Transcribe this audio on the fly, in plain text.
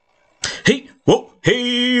Hey, whoa!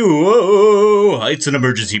 It's an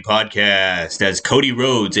emergency podcast as Cody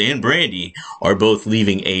Rhodes and Brandy are both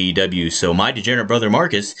leaving AEW. So my degenerate brother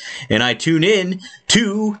Marcus and I tune in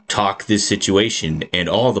to talk this situation and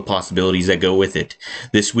all the possibilities that go with it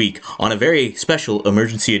this week on a very special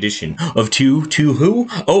emergency edition of Two Who?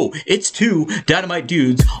 Oh, it's two Dynamite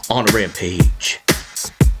dudes on a rampage.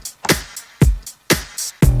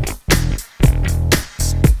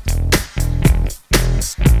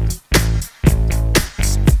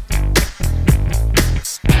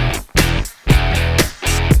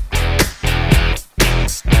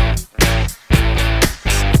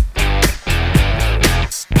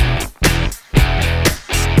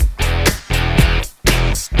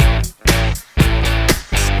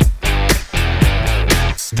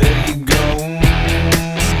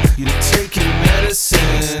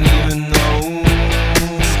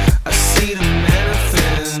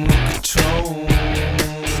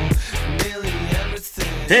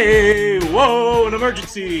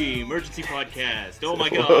 Emergency podcast. Oh my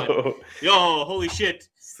god. Whoa. Yo, holy shit.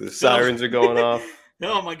 The sirens are going off.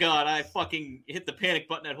 Oh my god, I fucking hit the panic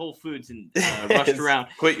button at Whole Foods and rushed around.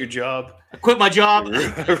 Quit your job. I quit my job.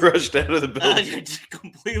 Rushed out of the building.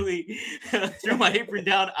 Completely threw my apron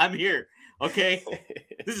down. I'm here. Okay?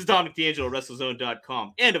 This is Dominic D'Angelo,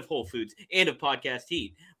 WrestleZone.com, and of Whole Foods, and of Podcast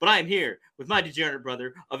Heat. But I am here with my degenerate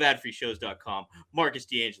brother of AdFreeShows.com, Marcus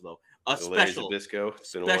D'Angelo. A special disco.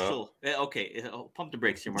 Okay, pump the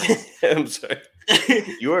brakes here, Marcus. I'm sorry.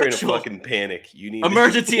 You are in a fucking panic. You need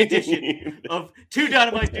emergency edition of Two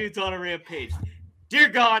Dynamite Dudes on a Rampage. Dear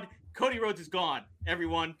God, Cody Rhodes is gone,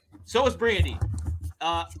 everyone. So is Brandy.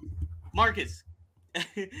 Marcus,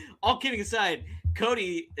 all kidding aside,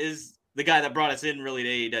 Cody is the guy that brought us in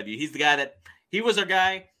really to AEW. He's the guy he was our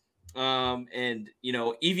guy. And, you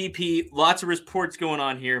know, EVP, lots of reports going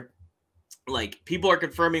on here. Like, people are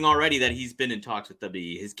confirming already that he's been in talks with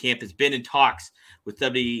WWE. His camp has been in talks with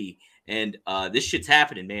WWE. And this shit's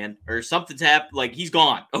happening, man. Or something's happened. Like, he's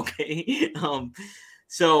gone. Okay?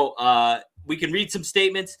 So we can read some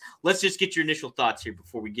statements. Let's just get your initial thoughts here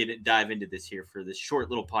before we dive into this here for this short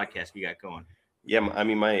little podcast we got going. Yeah, I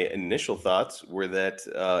mean, my initial thoughts were that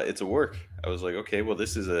it's a work. I was like, okay, well,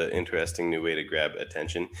 this is an interesting new way to grab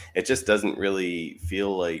attention. It just doesn't really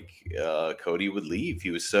feel like Cody would leave. He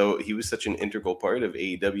was such an integral part of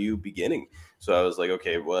AEW beginning. So I was like,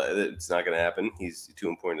 okay, well, it's not going to happen. He's too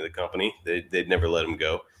important to the company. They'd never let him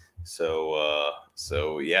go. So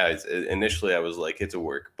yeah, initially I was like, it's a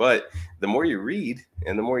work. But the more you read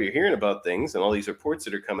and the more you're hearing about things and all these reports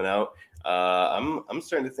that are coming out, I'm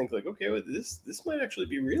starting to think like, okay, well, this might actually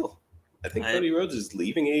be real. I think Cody Rhodes is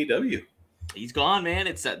leaving AEW. He's gone, man.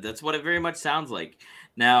 That's what it very much sounds like.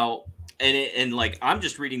 Now, and like, I'm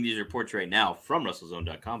just reading these reports right now from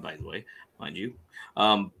WrestleZone.com, by the way, mind you.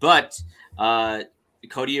 But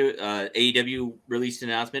Cody, AEW released an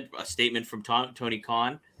announcement, a statement from Tony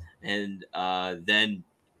Khan, and then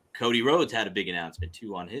Cody Rhodes had a big announcement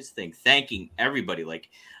too on his thing, thanking everybody. Like,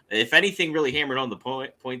 if anything really hammered on the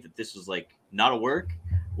point that this was like not a work,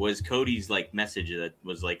 was Cody's like message that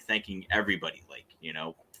was like thanking everybody, like, you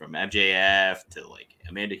know, from MJF to like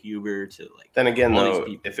Amanda Huber to like. Then again, though,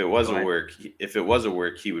 if it was a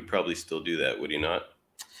work, he would probably still do that, would he not?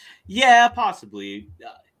 Yeah, possibly.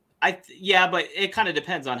 But it kind of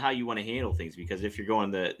depends on how you want to handle things, because if you're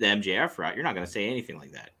going the MJF route, you're not going to say anything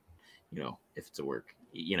like that, you know, if it's a work,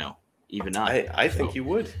 you know, even not. I think you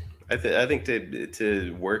would. I think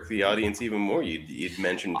to work the audience even more, you'd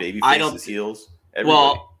mention baby faces, heels. Everybody.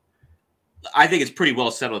 Well, I think it's pretty well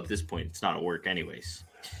settled at this point. It's not a work, anyways.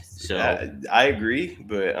 So I agree,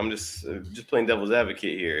 but I'm just playing devil's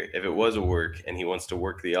advocate here. If it was a work and he wants to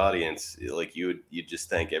work the audience, like you'd just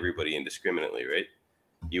thank everybody indiscriminately, right?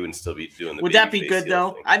 You wouldn't still be doing the. Would that be good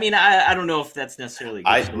though? Thing. I mean, I don't know if that's necessarily. Good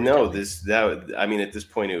I mean, at this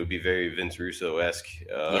point, it would be very Vince Russo-esque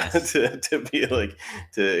yes. to be like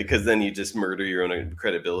because then you just murder your own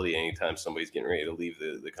credibility anytime somebody's getting ready to leave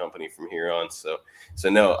the company from here on. So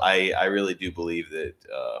no, I really do believe that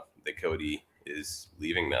that Cody is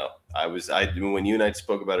leaving now. When you and I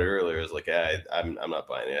spoke about it earlier, I was like, I'm not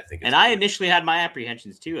buying it. I think. And I initially had my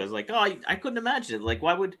apprehensions too. I was like, oh, I couldn't imagine it. Like,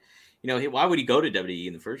 why would he go to WWE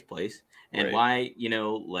in the first place? And right. Why, you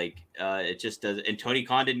know, like, it just does. And Tony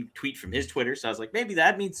Khan didn't tweet from his Twitter. So I was like, maybe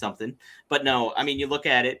that means something. But no, I mean, you look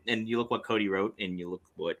at it and you look what Cody wrote and you look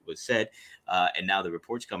what was said. And now the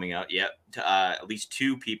report's coming out. Yeah. At least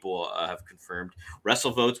two people have confirmed.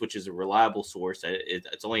 WrestleVotes, which is a reliable source.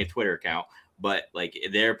 It's only a Twitter account, but like,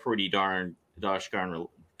 they're pretty gosh darn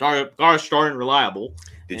reliable.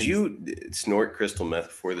 Did you snort crystal meth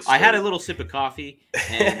before this? I had a little sip of coffee,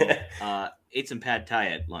 and ate some pad thai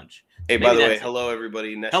at lunch. Hey, by the way, hello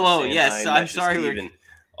everybody. Hello, yes, I'm sorry.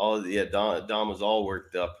 Dom was all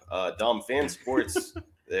worked up. Dom Fan Sports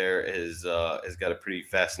there has got a pretty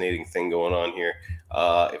fascinating thing going on here.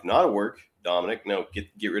 If not at work, Dominic, no,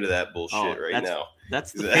 get rid of that bullshit now.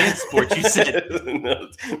 That's the Fan Sports you said. No,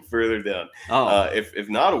 further down. If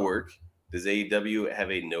not at work, does AEW have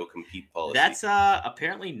a no compete policy? That's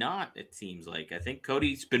apparently not. It seems like I think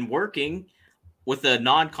Cody's been working with a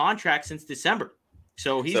non-contract since December.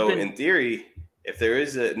 So in theory, if there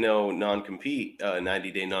is a no non-compete,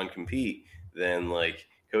 90-day non-compete, then like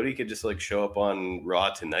Cody could just like show up on Raw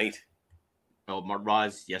tonight. Oh,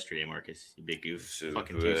 Raw's yesterday, Marcus. You big goof.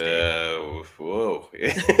 Fucking Tuesday. Whoa.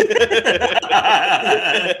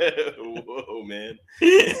 Whoa, man.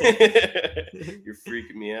 You're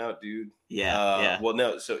freaking me out, dude. Yeah. Well,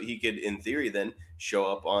 no. So he could, in theory, then show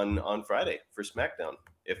up on Friday for SmackDown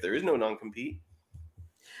if there is no non-compete.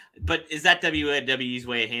 But is that WWE's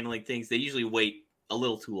way of handling things? They usually wait a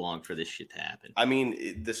little too long for this shit to happen. I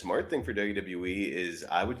mean, the smart thing for WWE is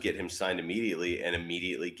I would get him signed immediately and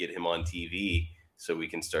immediately get him on TV so we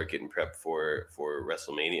can start getting prepped for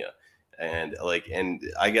WrestleMania. And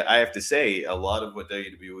I have to say, a lot of what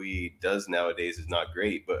WWE does nowadays is not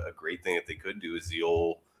great, but a great thing that they could do is the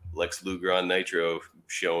old Lex Luger on Nitro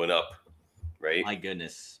showing up, right? My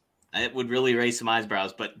goodness. It would really raise some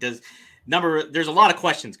eyebrows, but there's a lot of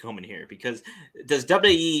questions coming here because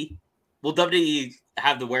will WWE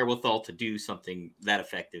have the wherewithal to do something that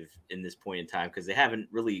effective in this point in time? Because they haven't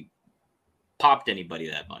really popped anybody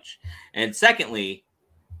that much. And secondly,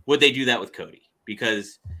 would they do that with Cody?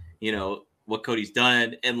 Because, what Cody's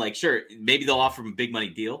done, and like, sure, maybe they'll offer him a big money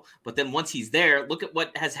deal, but then once he's there, look at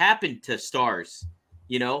what has happened to stars,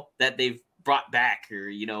 that they've brought back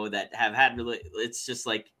or, that have had it's just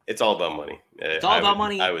like. It's all about money. It's all about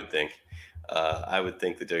money. I would think. I would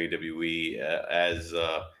think the WWE, as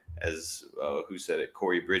who said it?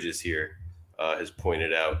 Corey Bridges here has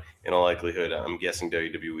pointed out. In all likelihood, I'm guessing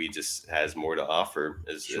WWE just has more to offer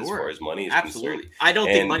as far as money is concerned. I don't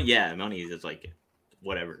think money. Yeah, money is like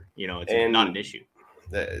whatever. It's not an issue.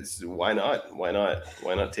 Why not? Why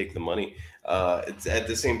not take the money? It's at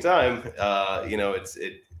the same time.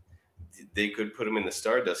 They could put him in the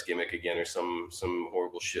Stardust gimmick again or some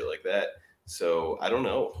horrible shit like that. So I don't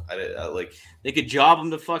know. I like they could job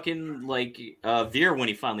him to fucking Veer when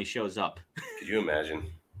he finally shows up. Could you imagine?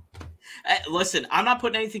 Listen, I'm not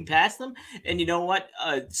putting anything past them. And you know what?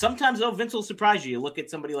 Sometimes though, Vince will surprise you. You look at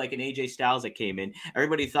somebody like an AJ Styles that came in.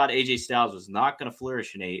 Everybody thought AJ Styles was not going to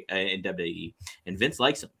flourish in WWE, and Vince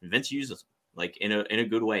likes him. And Vince uses him like in a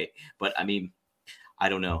good way. But I mean, I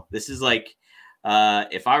don't know. This is like.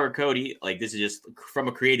 If I were Cody, like this is just from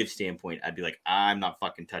a creative standpoint, I'd be like, I'm not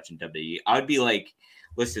fucking touching WWE. I would be like,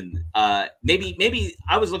 listen, maybe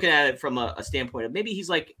I was looking at it from a standpoint of maybe he's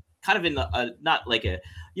like kind of in the not like a,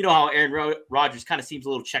 how Aaron Rodgers kind of seems a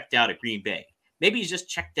little checked out at Green Bay. Maybe he's just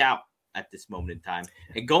checked out at this moment in time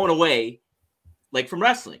and going away like from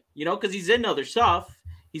wrestling, because he's in other stuff.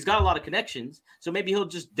 He's got a lot of connections, so maybe he'll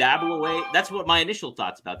just dabble away. That's what my initial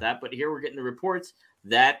thoughts about that. But here we're getting the reports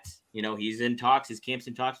that, he's in talks, his camp's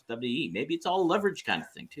in talks with WWE. Maybe it's all a leverage kind of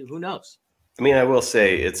thing too. Who knows? I mean, I will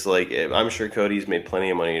say it's like, I'm sure Cody's made plenty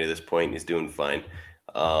of money to this point. And he's doing fine.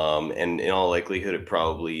 And in all likelihood,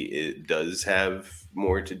 it does have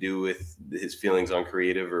more to do with his feelings on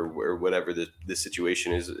creative or whatever the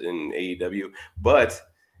situation is in AEW. But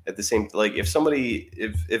at the same, like if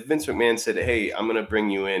Vince McMahon said, hey, I'm going to bring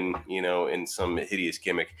you in, in some hideous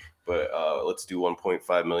gimmick, but let's do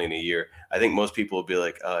 1.5 million a year. I think most people will be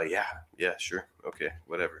like, yeah, sure. Okay,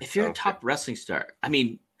 whatever. If you're a top wrestling star, I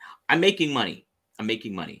mean, I'm making money.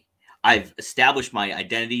 I've established my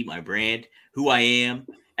identity, my brand, who I am,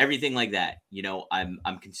 everything like that.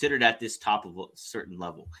 I'm considered at this top of a certain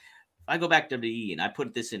level. If I go back to WWE and I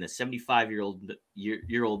put this in a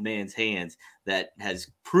 75-year-old man's hands that has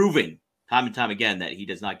proven time and time again that he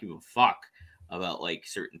does not give a fuck about like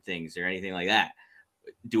certain things or anything like that.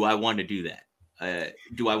 Do I want to do that?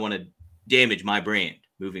 Do I want to damage my brand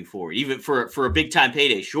moving forward, even for a big time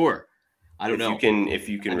payday? Sure. I don't know. If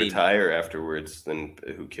you can retire afterwards, then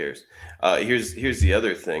who cares? Here's the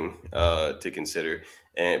other thing to consider,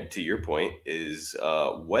 and to your point is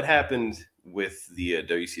what happened with the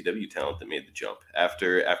WCW talent that made the jump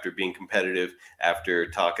after being competitive, after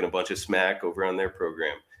talking a bunch of smack over on their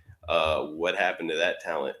program. What happened to that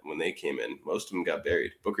talent when they came in? Most of them got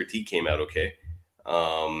buried. Booker T came out okay.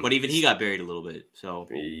 But even he got buried a little bit. So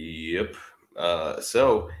yep.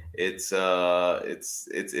 So it's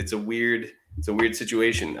a weird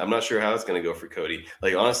situation. I'm not sure how it's going to go for Cody.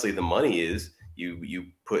 Like honestly, the money is you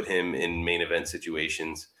put him in main event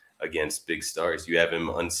situations. against big stars. You have him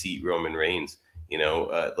unseat Roman Reigns.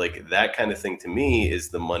 Like that kind of thing to me is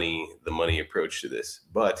the money approach to this.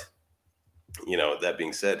 But that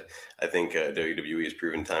being said, I think WWE has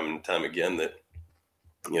proven time and time again that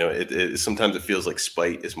sometimes it feels like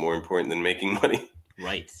spite is more important than making money.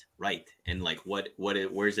 Right. And like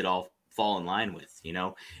where's it all fall in line with?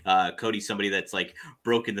 Cody's somebody that's like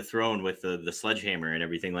broken the throne with the sledgehammer and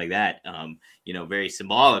everything like that. Very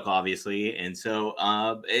symbolic, obviously. And so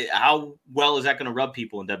how well is that going to rub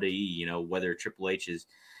people in WWE? Whether Triple H is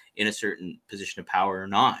in a certain position of power or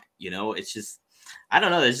not. It's just, I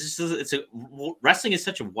don't know. Wrestling is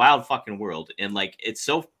such a wild fucking world, and like it's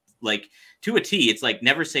so like to a T. It's like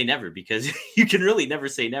never say never, because you can really never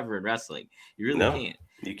say never in wrestling. You really can't.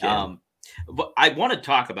 You can't. But I want to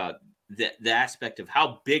talk about the aspect of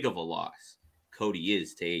how big of a loss Cody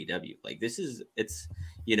is to AEW. Like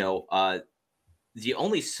the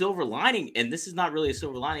only silver lining, and this is not really a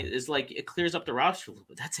silver lining, is like it clears up the roster a little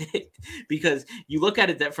bit. That's it. Because you look at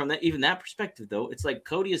it from that perspective, though, it's like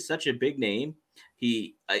Cody is such a big name.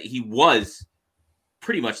 He was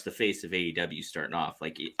pretty much the face of AEW starting off.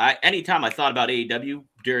 Like anytime I thought about AEW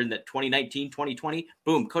during that 2019, 2020,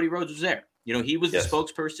 boom, Cody Rhodes was there. He was the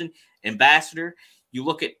spokesperson, ambassador. You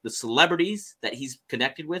look at the celebrities that he's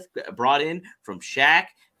connected with, brought in from Shaq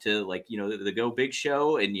to like, the Go Big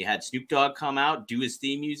Show, and you had Snoop Dogg come out, do his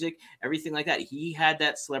theme music, everything like that. He had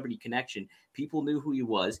that celebrity connection. People knew who he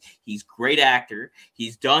was. He's a great actor.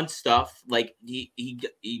 He's done stuff like he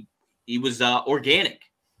was organic.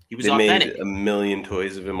 He was authentic. Made a million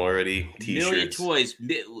toys of him already. T-shirts. Million toys.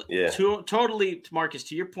 Yeah. Totally, Marcus,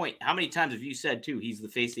 to your point, how many times have you said too, he's the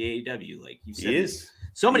face of AEW? Like you said, he is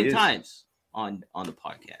so many times on the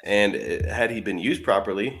podcast. And had he been used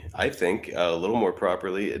properly, I think a little more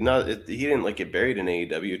properly, he didn't like get buried in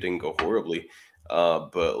AEW. It didn't go horribly.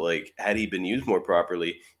 But like, had he been used more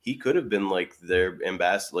properly, he could have been like their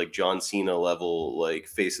ambassador, like John Cena level, like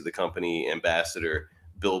face of the company, ambassador,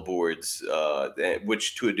 billboards,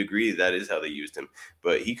 which to a degree that is how they used him.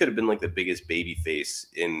 But he could have been like the biggest baby face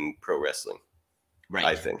in pro wrestling. Right.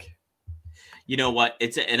 I think. You know what?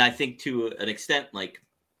 And I think to an extent, like,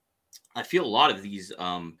 I feel a lot of these,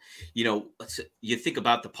 you think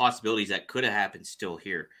about the possibilities that could have happened still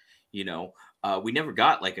here. We never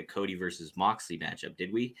got like a Cody versus Moxley matchup,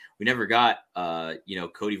 did we? We never got,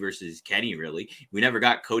 Cody versus Kenny, really. We never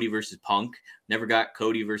got Cody versus Punk. Never got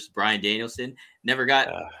Cody versus Bryan Danielson. Never got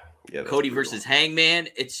Cody versus Hangman.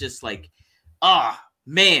 It's just like,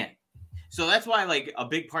 man. So that's why, like, a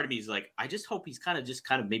big part of me is like, I just hope he's kind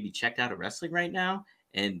of maybe checked out of wrestling right now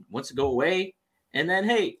and wants to go away. And then,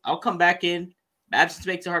 hey, I'll come back in. Absence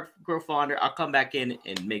makes the heart grow fonder. I'll come back in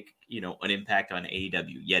and make, an impact on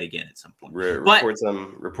AEW yet again at some point. Reports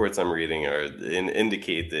I'm reading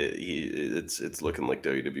indicate that it's looking like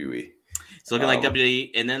WWE. It's looking like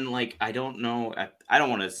WWE. And then, like, I don't know. I don't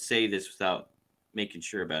want to say this without making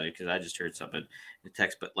sure about it, because I just heard something in the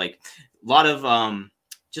text. But, like, a lot of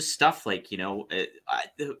just stuff like,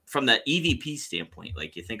 from the EVP standpoint,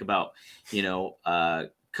 like you think about,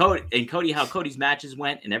 Cody, how Cody's matches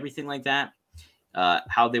went and everything like that,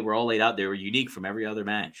 how they were all laid out. They were unique from every other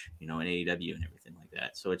match, in AEW and everything like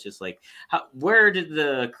that. So it's just like, where did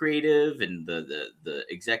the creative and the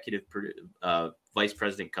executive vice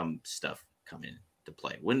president come in to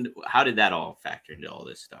play? How did that all factor into all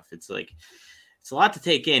this stuff? It's like, it's a lot to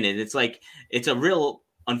take in, and it's like, it's a real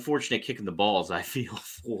unfortunate kick in the balls, I feel,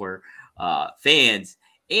 for fans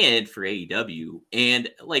and for AEW, and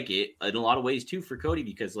like it in a lot of ways too for Cody,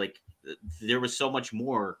 because like there was so much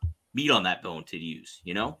more meat on that bone to use.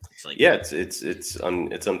 It's like, yeah, it's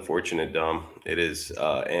unfortunate, Dom. It is,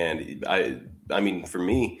 and I mean, for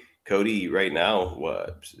me, Cody right now,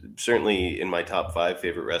 certainly in my top 5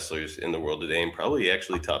 favorite wrestlers in the world today, and probably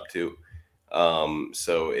actually top 2.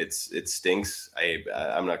 So it stinks.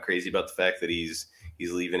 I'm not crazy about the fact that he's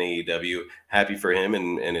leaving AEW. Happy for him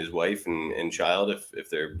and his wife and child if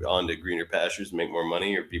they're on to greener pastures, make more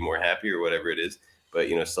money or be more happy or whatever it is. But,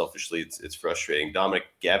 selfishly, it's frustrating.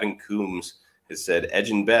 Gavin Coombs has said Edge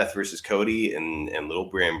and Beth versus Cody and Little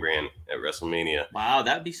Bran at WrestleMania. Wow,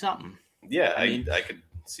 that'd be something. Yeah, I could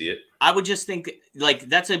see it. I would just think, like,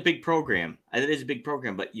 that's a big program. It is a big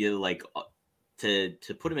program, but you like to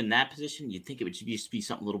put him in that position, you'd think it would just be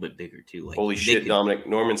something a little bit bigger too. Like, holy shit, Dominic!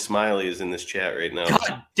 Norman Smiley is in this chat right now.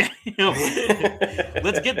 God damn!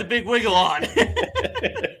 Let's get the big wiggle on.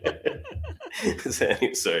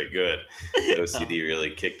 Sorry, good. OCD really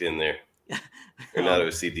kicked in there. Or not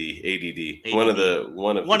OCD, ADD. One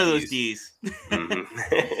of those D's.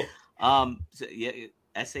 Mm-hmm. So, yeah,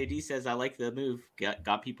 SAD says I like the move.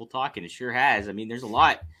 Got people talking. It sure has. I mean, there's a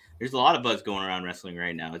lot There's a lot of buzz going around wrestling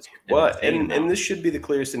right now. It's and this should be the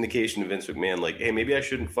clearest indication of Vince McMahon. Like, hey, maybe I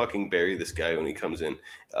shouldn't fucking bury this guy when he comes in.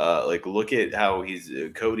 Like, look at how he's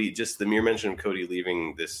Cody. Just the mere mention of Cody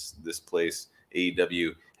leaving this place,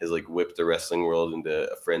 AEW, has like whipped the wrestling world into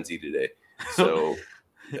a frenzy today. So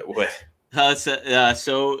what?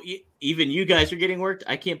 So even you guys are getting worked.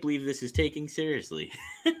 I can't believe this is taking seriously.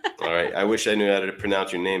 All right, I wish I knew how to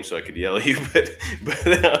pronounce your name so I could yell at you, but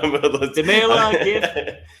the mail on gift.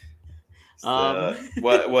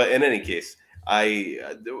 Well, in any case,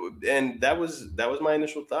 and that was my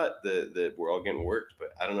initial thought that we're all getting worked, but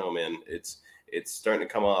I don't know, man. It's starting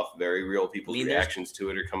to come off very real. People's reactions to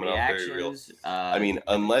it are coming off very real. I mean,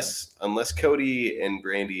 unless Cody and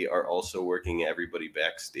Brandy are also working everybody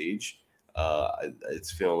backstage,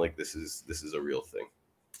 it's feeling like this is a real thing.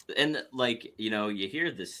 And like, you hear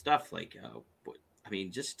this stuff like, I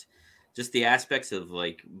mean, just the aspects of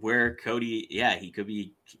like where Cody, he could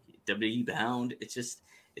be WWE bound. It's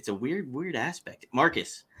a weird aspect.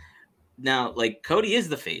 Marcus, now like Cody is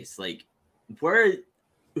the face. Like,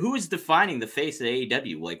 who is defining the face of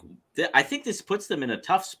AEW? Like, I think this puts them in a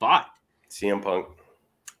tough spot. CM Punk.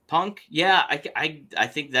 Punk, yeah, I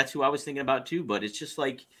think that's who I was thinking about too. But it's just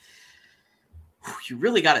like, you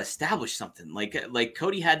really got to establish something. Like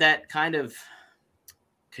Cody had that kind of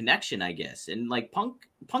connection, I guess, and like Punk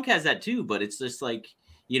has that too. But it's just like,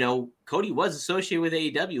 Cody was associated with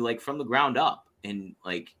AEW like from the ground up, and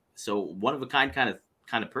like so one of a kind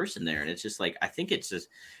of person there. And it's just like, I think it's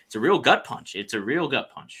a real gut punch. It's a real gut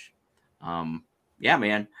punch. Yeah,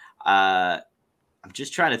 man. I'm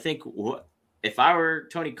just trying to think, what if I were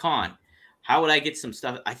Tony Khan, how would I get some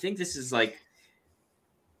stuff? I think this is like,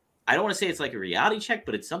 I don't want to say it's like a reality check,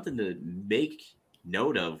 but it's something to make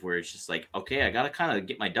note of, where it's just like, okay, I got to kind of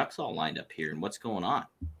get my ducks all lined up here and what's going on.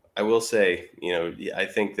 I will say, I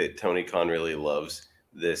think that Tony Khan really loves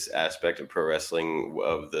this aspect of pro wrestling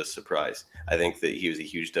of the surprise. I think that he was a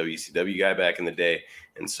huge WCW guy back in the day.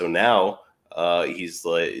 And so now he's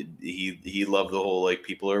like, he loved the whole, like,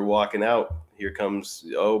 people are walking out. Here comes,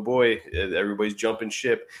 oh boy, everybody's jumping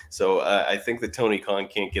ship. So I think that Tony Khan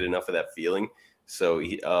can't get enough of that feeling. So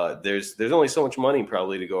there's only so much money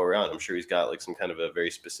probably to go around. I'm sure he's got like some kind of a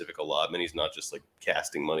very specific allotment. He's not just like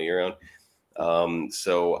casting money around.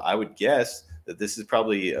 So I would guess that this is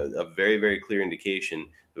probably a very, very clear indication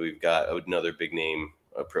that we've got another big name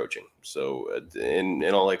approaching. So in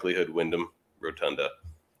all likelihood, Wyndham Rotunda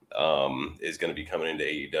is going to be coming into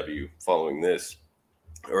AEW following this,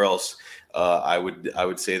 or else I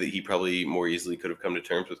would say that he probably more easily could have come to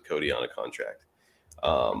terms with Cody on a contract.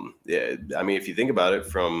 Yeah, I mean, if you think about it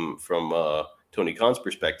from Tony Khan's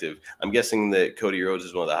perspective, I'm guessing that Cody Rhodes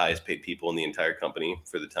is one of the highest paid people in the entire company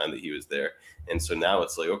for the time that he was there. And so now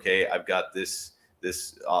it's like, okay, I've got this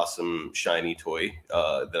awesome shiny toy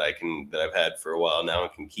that I've had for a while now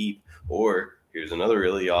and can keep, or here's another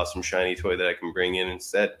really awesome shiny toy that I can bring in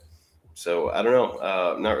instead. So I don't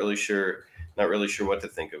know. Not really sure what to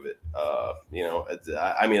think of it.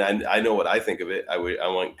 I mean, I know what I think of it. I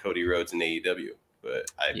want Cody Rhodes in AEW.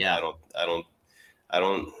 But I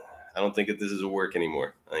don't think that this is a work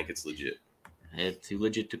anymore. I think it's legit. It's too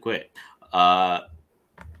legit to quit.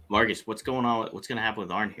 Marcus, what's going on? What's going to happen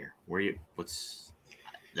with Arn here?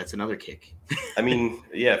 That's another kick. I mean,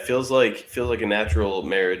 yeah, it feels like a natural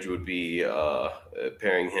marriage would be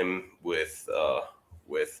pairing him with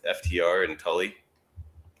FTR and Tully.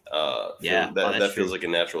 That feels like a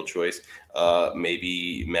natural choice.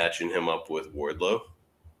 Maybe matching him up with Wardlow.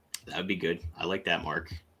 That'd be good. I like that,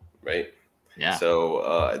 Mark. Right? Yeah.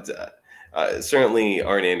 So certainly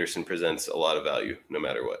Arn Anderson presents a lot of value no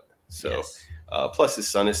matter what. So yes. Plus his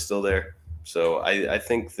son is still there. So I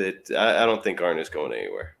think that I don't think Arn is going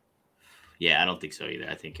anywhere. Yeah, I don't think so either.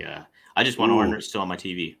 I think I just want Arn still on my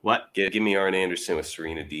TV. What? Give me Arn Anderson with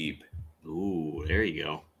Serena Deeb. Ooh, there you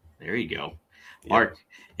go. Mark,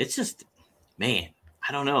 it's just, man,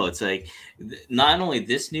 I don't know. It's like not only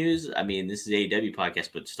this news. I mean, this is AEW podcast,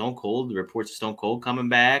 but Stone Cold, the reports of Stone Cold coming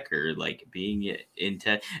back or like being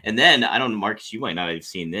into. And then I don't know, Marcus, you might not have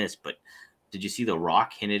seen this, but did you see The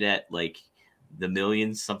Rock hinted at like the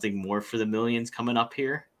millions, something more for the millions coming up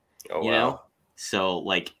here? Oh, you know? So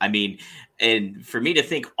like, I mean, and for me to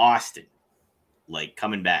think Austin, like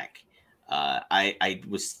coming back, I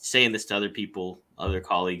was saying this to other people, other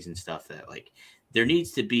colleagues and stuff that like. There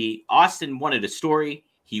needs to be Austin wanted a story.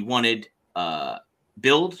 He wanted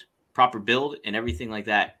proper build and everything like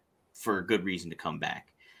that for a good reason to come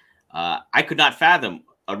back. I could not fathom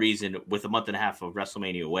a reason with a month and a half of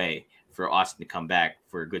WrestleMania away for Austin to come back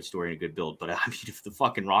for a good story and a good build. But I mean, if the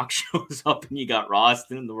fucking Rock shows up and you got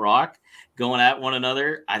Austin and the Rock going at one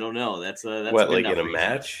another, I don't know. That's what, good like in a reason.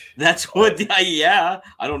 match? That's what. Yeah,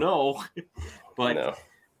 I don't know, but no,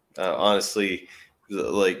 honestly,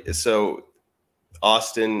 like so,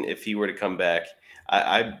 Austin, if he were to come back,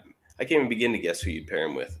 I can't even begin to guess who you'd pair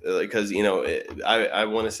him with, because I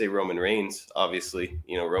want to say Roman Reigns. Obviously,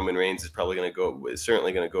 Roman Reigns is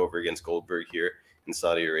certainly going to go over against Goldberg here in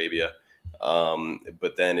Saudi Arabia.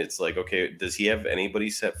 But then it's like, okay, does he have anybody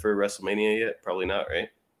set for WrestleMania yet? Probably not, right?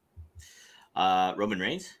 Roman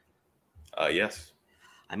Reigns? Yes.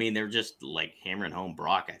 I mean, they're just like hammering home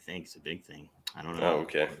Brock, I think, is a big thing. I don't know. Oh,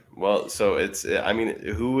 okay. Well, so I mean,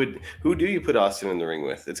 who do you put Austin in the ring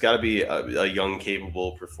with? It's got to be a young,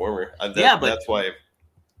 capable performer. But that's why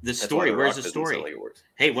the story. Where's the story? Like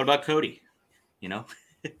hey, what about Cody?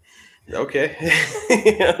 Okay.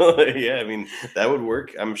 Yeah, I mean, that would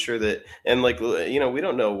work. I'm sure that, and like, we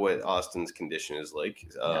don't know what Austin's condition is like,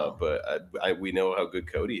 No. but we know how good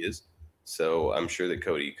Cody is. So I'm sure that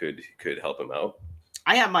Cody could help him out.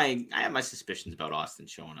 I have my suspicions about Austin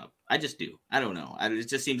showing up. I just do. I don't know. It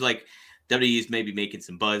just seems like WWE is maybe making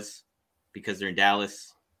some buzz because they're in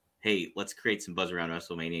Dallas. Hey, let's create some buzz around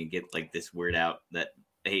WrestleMania and get like this word out that,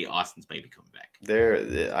 hey, Austin's maybe coming back.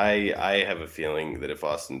 I have a feeling that if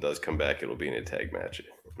Austin does come back, it'll be in a tag match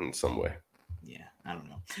in some way. Yeah, I don't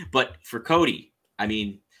know. But for Cody, I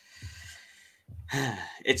mean,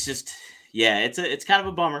 it's just, it's kind of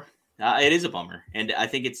a bummer. It is a bummer. And I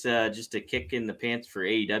think it's just a kick in the pants for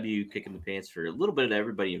AEW, kick in the pants for a little bit of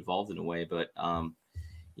everybody involved in a way. But,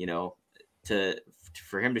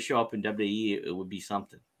 for him to show up in WWE, it would be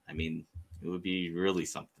something. I mean, it would be really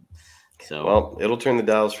something. So, well, it'll turn the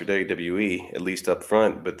dials for WWE, at least up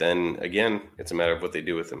front. But then again, it's a matter of what they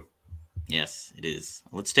do with him. Yes, it is.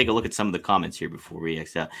 Let's take a look at some of the comments here before we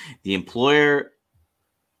exit out. The employer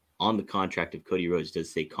on the contract of Cody Rhodes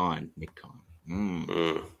does say Nick Khan.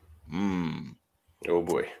 Oh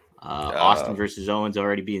boy. Austin versus Owens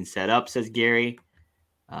already being set up, says Gary.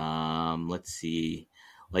 Let's see.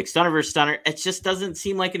 Like Stunner versus Stunner, it just doesn't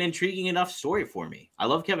seem like an intriguing enough story for me. I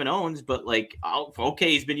love Kevin Owens, but like,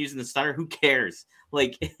 okay, he's been using the Stunner. Who cares?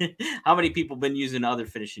 Like, how many people been using other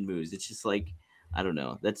finishing moves? It's just like, I don't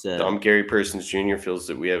know. That's Gary Persons Jr. feels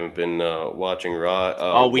that we haven't been watching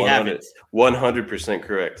Raw. We haven't. 100%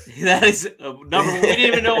 correct. That is number one. We didn't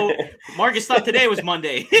even know. Marcus thought today was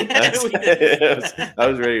Monday. I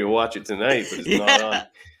was ready to watch it tonight, but it's not on.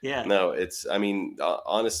 Yeah. No, I mean,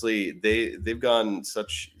 honestly, they've gone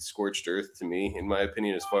such scorched earth to me, in my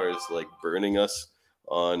opinion, as far as like burning us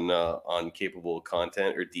on capable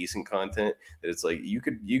content or decent content, that it's like you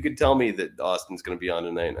could tell me that Austin's going to be on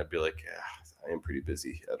tonight, and I'd be like, yeah, I am pretty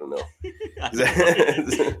busy. I don't know.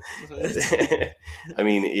 I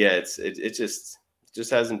mean, yeah, it just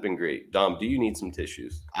hasn't been great. Dom, do you need some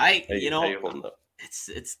tissues? How you holding up?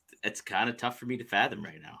 It's kind of tough for me to fathom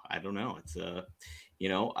right now. I don't know. It's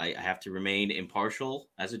I have to remain impartial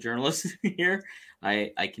as a journalist here.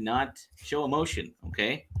 I cannot show emotion.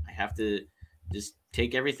 Okay, I have to just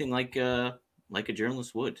take everything like a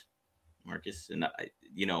journalist would, Marcus. And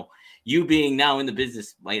you being now in the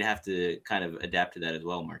business might have to kind of adapt to that as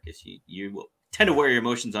well, Marcus. You tend to wear your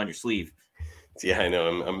emotions on your sleeve. Yeah, I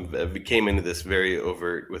know. I came into this very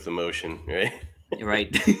overt with emotion, right?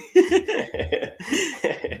 Right.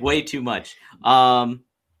 Way too much.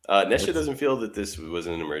 Nesha doesn't feel that this was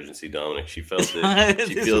an emergency, Dominic. She felt that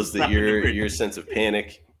she feels that your sense of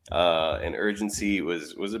panic and urgency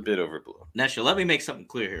was a bit overblown. Nesha, let me make something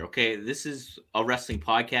clear here, okay? This is a wrestling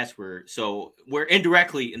podcast we're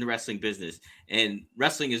indirectly in the wrestling business, and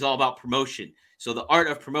wrestling is all about promotion. So the art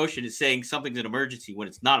of promotion is saying something's an emergency when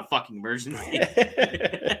it's not a fucking emergency.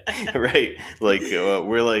 Right. Like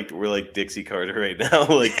we're like Dixie Carter right now.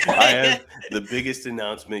 Like, I have the biggest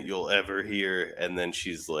announcement you'll ever hear, and then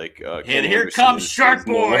she's like, and here comes Shark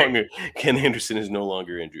Boy. Ken Anderson is no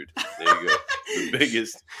longer injured. There you go.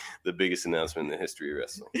 The biggest announcement in the history of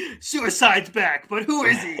wrestling. Suicide's back, but who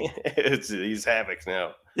is he? He's Havoc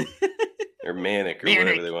now. Or Manic,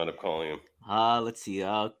 whatever they wound up calling him. Let's see.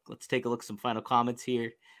 Let's take a look at some final comments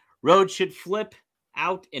here. Rhodes should flip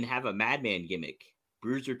out and have a madman gimmick.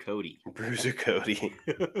 Bruiser Cody.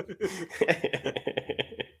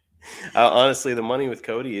 Honestly, the money with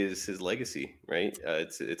Cody is his legacy, right?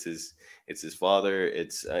 It's his father.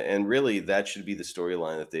 And really that should be the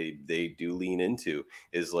storyline that they do lean into.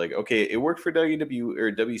 Is like, okay, it worked for WWE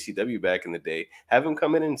or WCW back in the day. Have him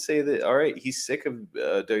come in and say that, all right, he's sick of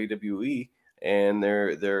WWE. And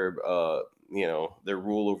they're their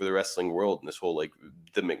rule over the wrestling world and this whole like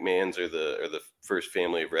the McMahons are the first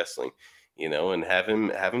family of wrestling, and have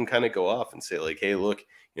him kind of go off and say like, hey, look,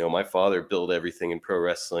 my father built everything in pro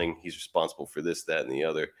wrestling. He's responsible for this, that, and the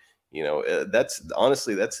other. That's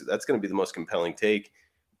honestly that's going to be the most compelling take.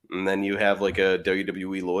 And then you have like a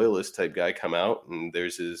WWE loyalist type guy come out, and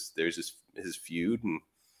there's his feud, and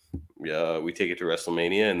we take it to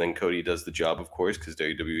WrestleMania, and then Cody does the job, of course, because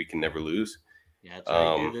WWE can never lose. Yeah, that's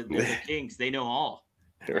right. They're the kings. They know all.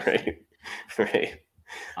 Right. But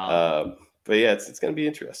yeah, it's going to be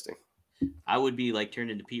interesting. I would be like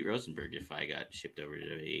turned into Pete Rosenberg if I got shipped over to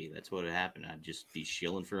WWE. That's what would happen. I'd just be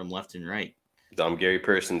shilling for him left and right. Gary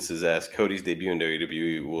Persons has asked, Cody's debut in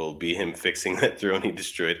WWE will be him fixing that throne he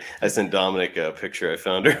destroyed. I sent Dominic a picture I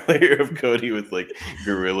found earlier of Cody with like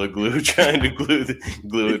Gorilla Glue trying to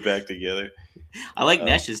glue it back together. I like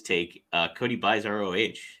Nesh's take. Cody buys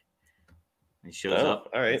ROH. He shows up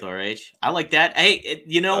all right. with ROH. I like that. Hey,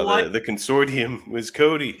 you know what? The consortium was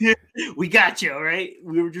Cody. We got you, all right?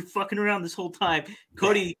 We were just fucking around this whole time.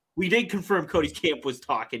 Cody, we did confirm Cody's camp was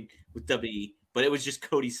talking with WWE, but it was just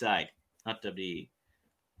Cody's side. Not WWE.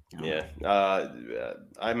 Yeah,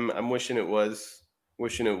 I'm wishing it was.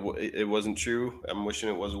 Wishing it wasn't true. I'm wishing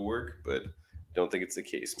it was a work, but don't think it's the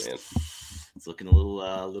case, man. It's looking a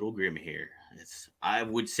little grim here. I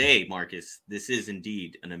would say, Marcus, this is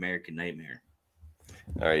indeed an American nightmare.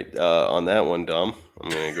 All right, on that one, Dom, I'm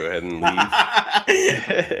gonna go ahead and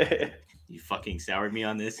leave. You fucking soured me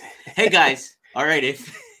on this. Hey guys, all right,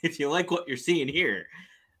 if you like what you're seeing here,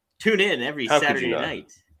 tune in every Saturday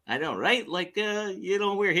night. I know, right? Like,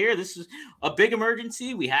 we're here. This is a big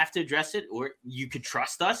emergency. We have to address it, or you could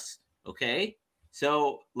trust us, okay?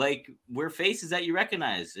 So, like, we're faces that you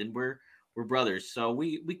recognize, and we're brothers. So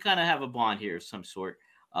we kind of have a bond here of some sort.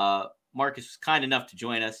 Marcus was kind enough to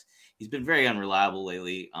join us. He's been very unreliable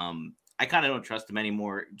lately. I kind of don't trust him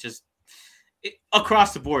anymore. Just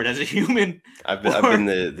across the board as a human. I've been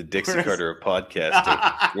the Dixie Carter of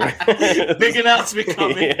podcasting. Big announcement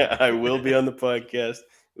coming. Yeah, I will be on the podcast.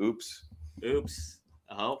 Oops.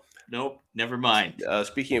 Oh, nope. Never mind.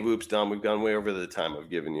 Speaking of oops, Dom, we've gone way over the time I've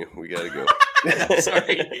given you. We got to go. I'm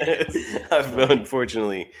sorry.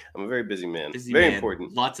 Unfortunately, I'm a very busy man. Very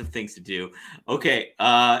important. Lots of things to do. Okay.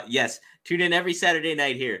 Yes. Tune in every Saturday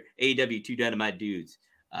night here. AEW 2 Dynamite Dudes.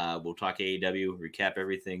 We'll talk AEW, recap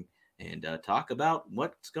everything, and talk about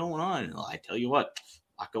what's going on. I tell you what,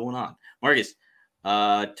 a lot going on. Marcus,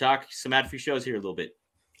 talk some ad-free shows here a little bit.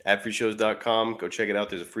 Adfreeshows.com. Go check it out.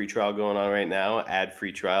 There's a free trial going on right now.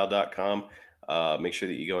 Adfreetrial.com. Make sure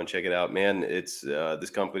that you go and check it out, man. It's this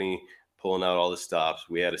company pulling out all the stops.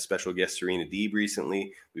 We had a special guest, Serena Deeb,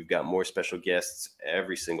 recently. We've got more special guests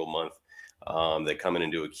every single month that come in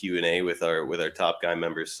and do a Q&A with our Top Guy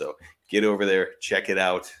members. So get over there, check it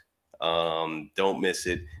out. Don't miss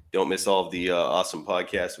it. Don't miss all of the awesome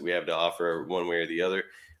podcasts that we have to offer one way or the other.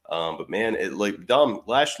 But man, Dom,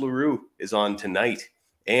 Lash LaRue is on tonight.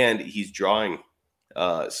 And he's drawing,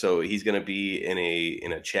 so he's going to be in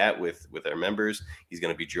a chat with our members. He's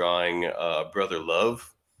going to be drawing Brother Love.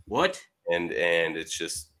 What? And it's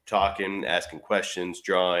just talking, asking questions,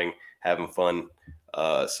 drawing, having fun.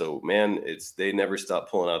 So man, they never stop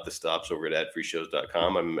pulling out the stops over at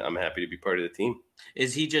adfreeshows.com. I'm happy to be part of the team.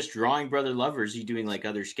 Is he just drawing Brother Love, or is he doing like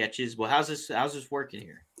other sketches? Well, how's this working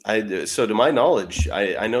here? So to my knowledge,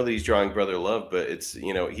 I know that he's drawing Brother Love, but it's,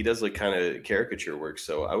 he does like kind of caricature work.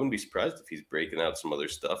 So I wouldn't be surprised if he's breaking out some other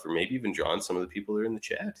stuff, or maybe even drawing some of the people that are in the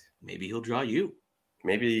chat. Maybe he'll draw you.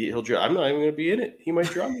 Maybe he'll draw. I'm not even going to be in it. He might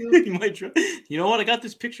draw me. He might draw. You know what? I got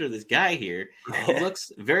this picture of this guy here. He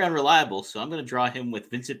looks very unreliable. So I'm going to draw him with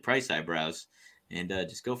Vincent Price eyebrows and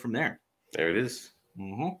just go from there. There it is.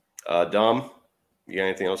 Mm-hmm. Dom, you got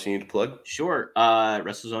anything else you need to plug? Sure.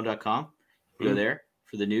 WrestleZone.com. Go there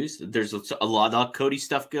for the news. There's a lot of Cody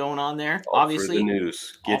stuff going on there. Obviously, for the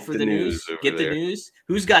news. Get the news. Get the news.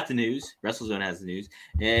 Who's got the news? WrestleZone has the news,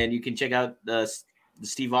 and you can check out the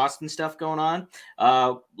Steve Austin stuff going on.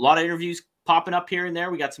 A lot of interviews popping up here and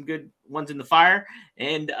there. We got some good ones in the fire,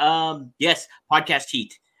 and yes, Podcast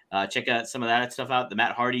Heat. Check out some of that stuff out. The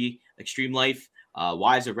Matt Hardy Extreme Life,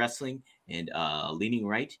 Wives of Wrestling, and Leaning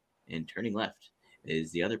Right and Turning Left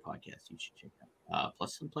is the other podcast you should check out.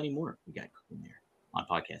 Plus plenty more we got cooking there on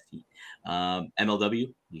Podcast Heat.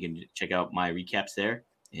 MLW, you can check out my recaps there,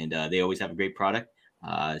 and they always have a great product.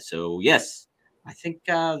 So yes, I think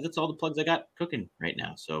that's all the plugs I got cooking right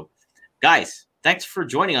now. So guys, thanks for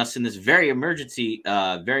joining us in this very emergency,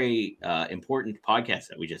 very important podcast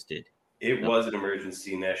that we just did. It was an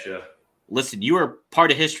emergency, Nesha. Listen, you are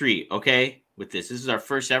part of history, okay? with this. This is our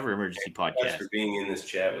first ever emergency podcast. Thanks for being in this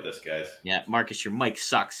chat with us, guys. Yeah, Marcus, your mic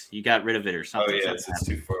sucks. You got rid of it or something. Oh yeah, it's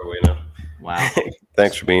too far away now. Wow.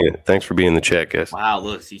 Thanks for being in the chat, guys. Wow,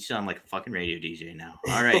 look, you sound like a fucking radio DJ now.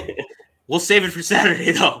 All right. We'll save it for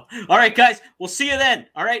Saturday, though. All right, guys. We'll see you then.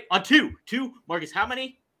 All right. On two. Marcus, how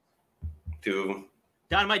many? 2 of them.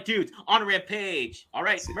 Dynamite Dudes on Rampage. All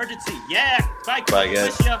right. Emergency. Yeah. Bye,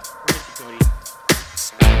 guys. Miss you, Cody.